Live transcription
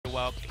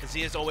well.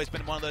 Azir's always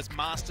been one of those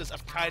masters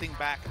of kiting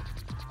back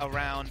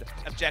around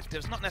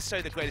objectives. Not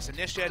necessarily the greatest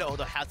initiator,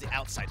 although has the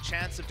outside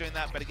chance of doing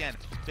that, but again,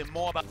 been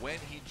more about... When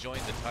he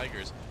joined the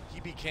Tigers, he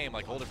became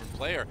like a whole different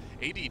player.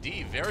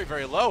 ADD very,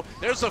 very low.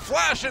 There's a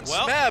flash, and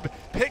Smeb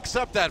picks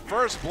up that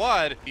first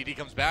blood. ADD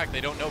comes back.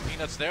 They don't know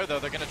Peanut's there, though.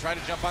 They're going to try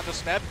to jump onto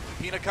Smeb.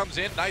 Peanut comes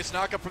in. Nice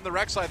knockup from the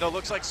ROX side, though.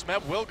 Looks like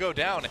Smeb will go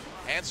down.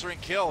 Answering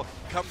kill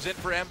comes in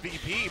for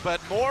MVP,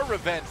 but more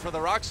revenge for the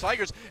ROX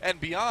Tigers and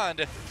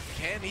beyond.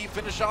 Can he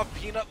finish off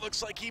Peanut?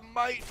 Looks like he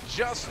might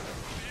just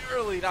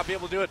barely not be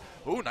able to do it.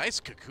 Ooh, nice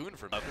cocoon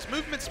from him. His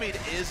movement speed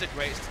is a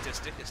great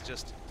statistic. It's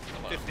just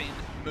 15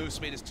 move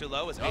speed is too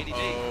low as ADD.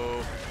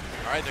 All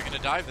right, they're going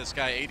to dive this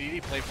guy.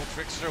 ADD, playful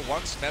trickster.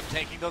 One, Smeb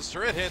taking those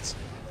turret hits.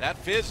 That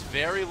fizz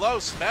very low.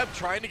 Smeb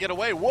trying to get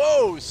away.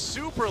 Whoa,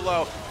 super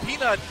low.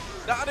 Peanut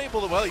not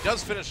able to, well, he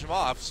does finish him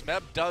off.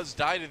 Smeb does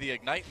die to the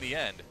ignite in the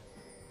end.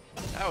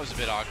 That was a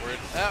bit awkward.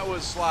 That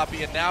was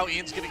sloppy, and now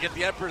Ian's going to get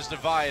the Emperor's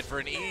Divide for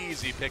an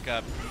easy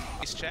pickup.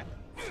 Nice check.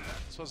 I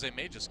suppose they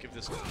may just give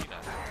this to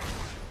Peanut.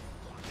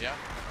 Yeah,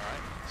 all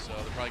right. So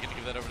they're probably going to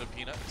give that over to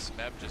Peanut.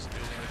 Smeb just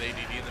dealing with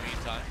ADD in the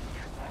meantime.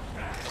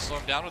 Gonna slow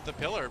him down with the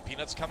pillar.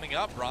 Peanut's coming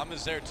up. Rom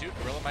is there too.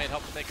 Gorilla might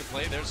help him make a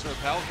play. There's the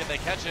repel. Can they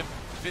catch him?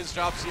 Fizz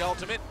drops the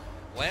ultimate.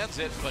 Lands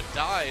it, but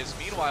dies.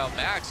 Meanwhile,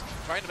 Max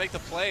trying to make the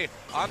play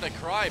on the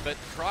Cry, but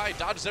Cry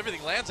dodges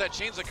everything, lands that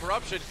Chains of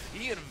Corruption.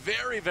 Ian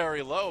very,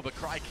 very low, but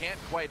Cry can't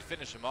quite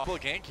finish him off.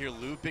 Gank here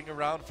looping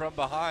around from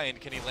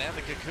behind. Can he land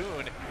the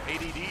Cocoon?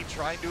 ADD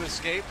trying to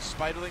escape.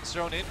 Spiderling's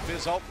thrown in,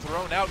 Fizz ult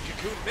thrown out.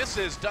 Cocoon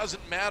misses,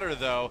 doesn't matter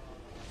though.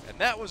 And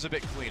that was a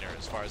bit cleaner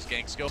as far as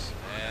ganks go.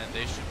 And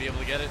they should be able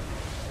to get it.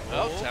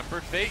 Oh,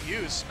 Tempered Fate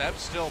used. Smeb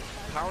still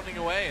pounding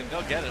away, and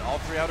they'll get it. All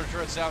three outer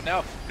turrets down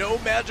now. No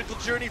magical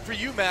journey for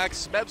you,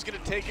 Max. Smeb's going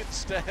to take it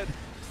instead.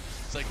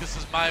 It's like, this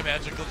is my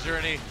magical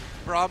journey.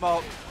 Braum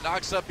ult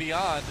knocks up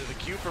beyond. The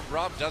Q from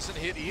Braum doesn't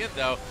hit Ian,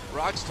 though.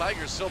 ROX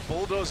Tigers still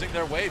bulldozing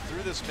their way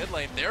through this mid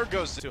lane. There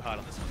goes the... Too hot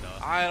on this one,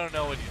 though. I don't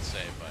know what you'd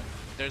say, but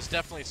there's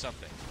definitely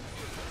something.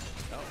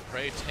 Oh,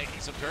 Prey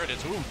taking some turret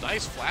hits. Ooh,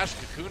 nice flash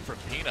Cocoon from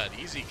Peanut.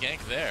 Easy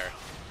gank there.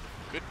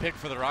 Good pick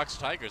for the ROX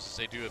Tigers as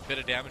they do a bit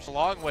of damage. A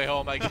long way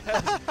home, I guess.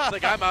 It's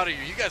like, I'm out of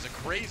here. You guys are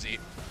crazy.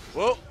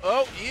 Whoa,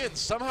 oh, Ian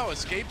somehow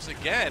escapes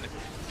again.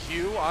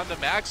 Q on the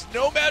Max.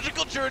 No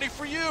magical journey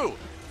for you.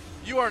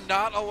 You are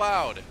not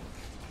allowed.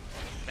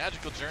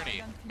 Magical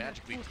journey.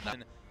 Magically not.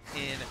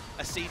 In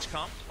a siege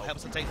comp,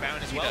 helps them take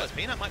Baron as well, as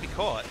Peanut might be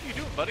caught. What are you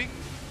doing, buddy?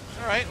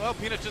 All right, well,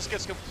 Peanut just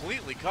gets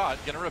completely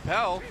caught. Gonna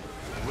repel.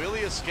 Will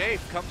he escape?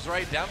 Comes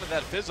right down to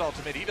that Fizz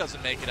ultimate. He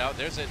doesn't make it out.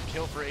 There's a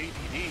kill for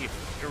ADD.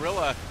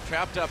 Gorilla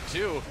trapped up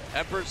too.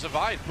 Emperor's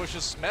Divide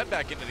pushes Smeb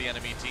back into the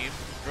enemy team.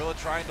 Gorilla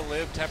trying to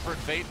live. Tempered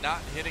Fate not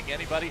hitting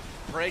anybody.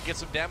 Prey gets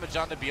some damage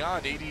on the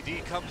Beyond.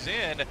 ADD comes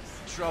in.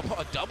 Trouble,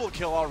 a double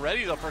kill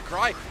already though for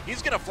Cry.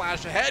 He's gonna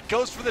flash ahead.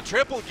 Goes for the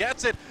triple.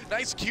 Gets it.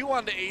 Nice Q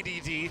onto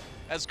ADD.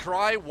 As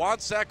Cry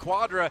wants that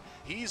Quadra,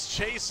 he's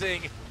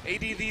chasing.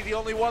 ADD the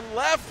only one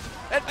left.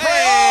 And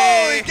Prey,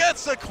 oh, he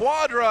gets the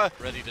Quadra.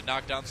 Ready to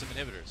knock down some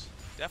inhibitors.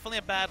 Definitely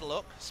a bad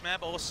look.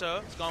 Smeb also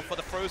has gone for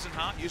the Frozen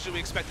Heart. Usually we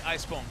expect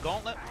Iceborne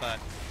Gauntlet, but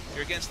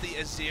you're against the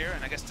Azir,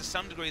 and I guess to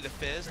some degree the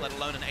Fizz, let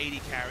alone an 80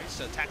 carry,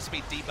 so attack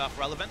speed debuff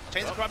relevant.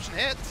 Chains of Corruption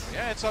hits.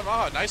 Yeah, it's on.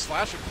 Oh, nice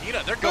flash from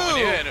Peanut. They're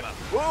going in.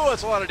 Ooh,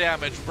 that's a lot of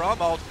damage. Braum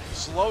ult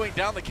slowing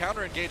down the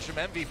counter engage from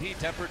MVP.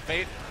 Tempered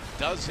Fate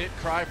does hit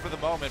Cry for the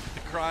moment,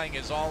 but the crying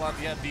is all on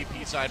the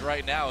MVP side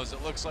right now, as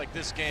it looks like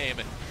this game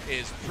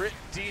is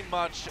pretty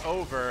much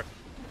over.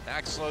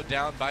 Max slowed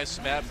down by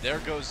Smeb. There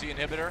goes the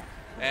inhibitor.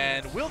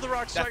 And will the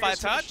ROX Tigers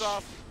finish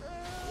off?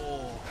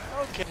 Oh,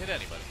 can't hit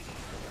anybody.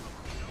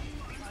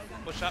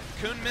 Push up.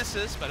 Cocoon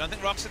misses, but I don't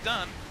think ROX are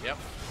done. Yep.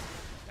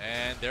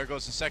 And there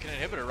goes the second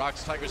inhibitor.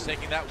 ROX Tigers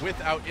taking that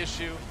without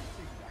issue.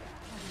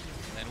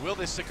 And will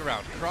they stick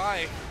around?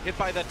 Cry hit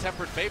by that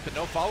Tempered Fate, but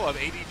no follow-up.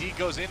 ADD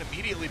goes in,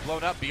 immediately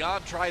blown up.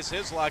 Beyond tries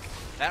his luck.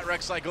 That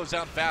Rek'Sai goes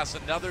down fast.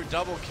 Another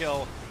double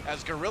kill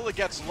as Gorilla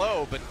gets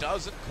low, but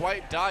doesn't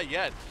quite die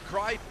yet.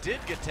 Cry did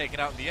get taken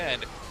out in the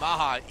end.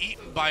 Maha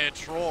eaten by a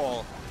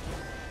troll.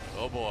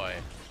 Oh boy.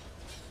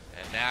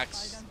 And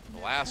Nax, the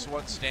last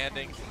one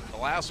standing, the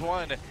last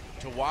one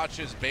to watch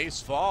his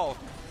base fall.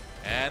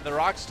 And the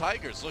ROX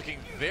Tigers looking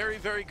very,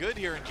 very good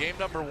here in game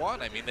number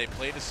one. I mean, they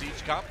played a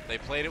siege comp, they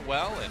played it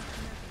well, and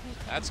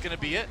that's going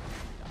to be it.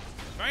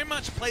 Very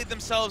much played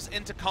themselves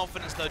into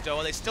confidence though,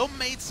 Doa. They still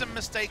made some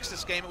mistakes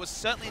this game. It was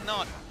certainly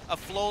not a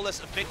flawless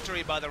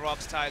victory by the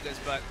ROX Tigers,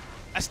 but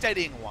a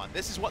steadying one.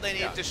 This is what they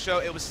needed to show.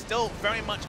 It was still very much